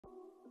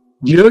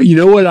You know what you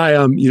know what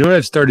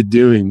I've started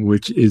doing,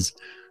 which is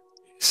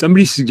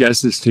somebody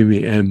suggests this to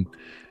me, and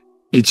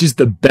it's just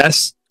the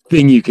best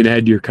thing you can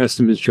add to your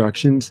custom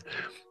instructions.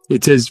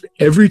 It says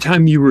every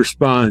time you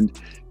respond,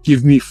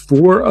 give me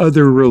four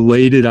other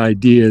related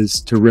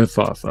ideas to riff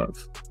off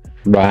of.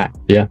 Right.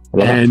 Yeah.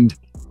 And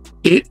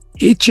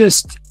it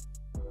just,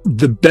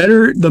 the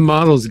better the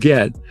models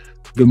get,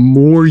 the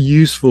more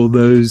useful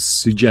those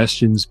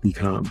suggestions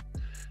become.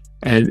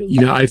 And,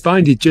 I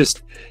find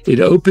it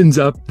opens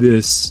up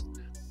this,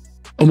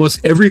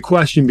 almost every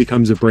question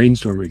becomes a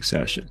brainstorming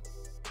session.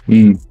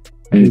 Mm.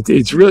 And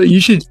it's really, you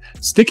should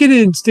stick it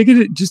in,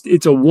 just,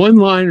 it's a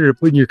one-liner to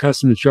put in your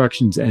custom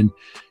instructions, and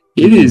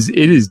it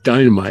is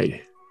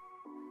dynamite.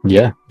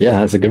 Yeah.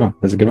 That's a good one.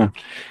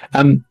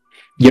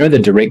 The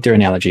director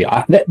analogy,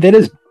 that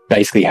is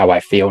basically how I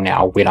feel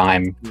now when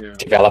I'm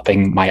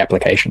developing my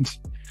applications.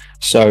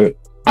 So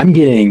I'm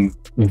getting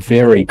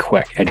very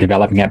quick at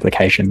developing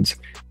applications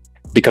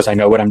because I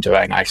know what I'm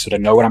doing. I sort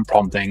of know what I'm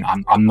prompting.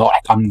 I'm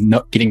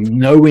not getting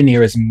nowhere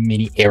near as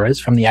many errors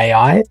from the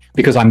AI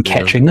because I'm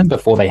catching them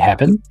before they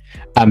happen.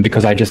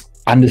 Because I just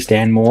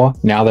understand more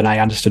now than I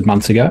understood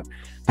months ago.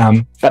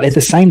 But at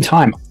the same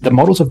time, the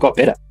models have got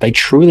better. They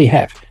truly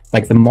have.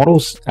 Like the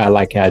models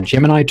like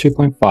Gemini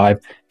 2.5,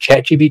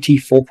 ChatGPT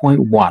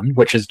 4.1,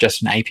 which is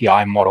just an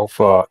API model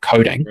for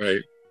coding.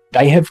 Right.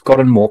 They have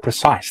gotten more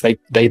precise. They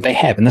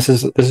have, and this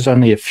is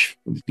only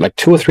like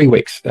 2 or 3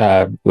 weeks,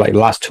 like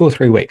last 2 or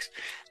 3 weeks.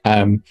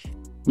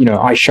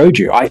 I showed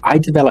you, I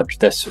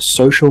developed this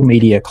social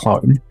media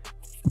clone,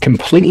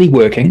 completely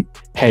working,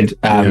 had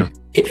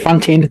it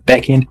front end,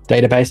 back end,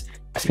 database.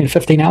 I spent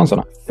 15 hours on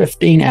it,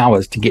 15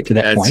 hours to get to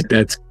that point.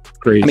 That's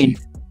crazy. I mean,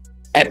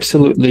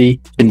 absolutely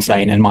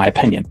insane in my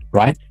opinion,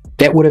 right?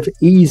 That would have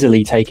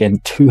easily taken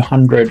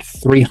 200,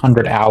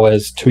 300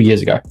 hours 2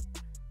 years ago.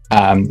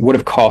 Would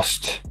have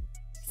cost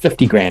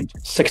 50 grand,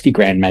 60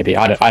 grand, maybe.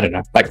 I don't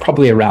know, like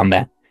probably around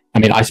that. I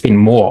mean, I spend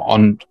more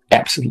on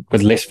apps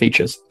with less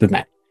features than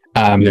that.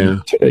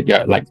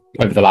 Like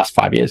over the last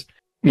 5 years,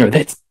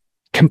 that's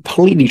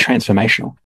completely transformational.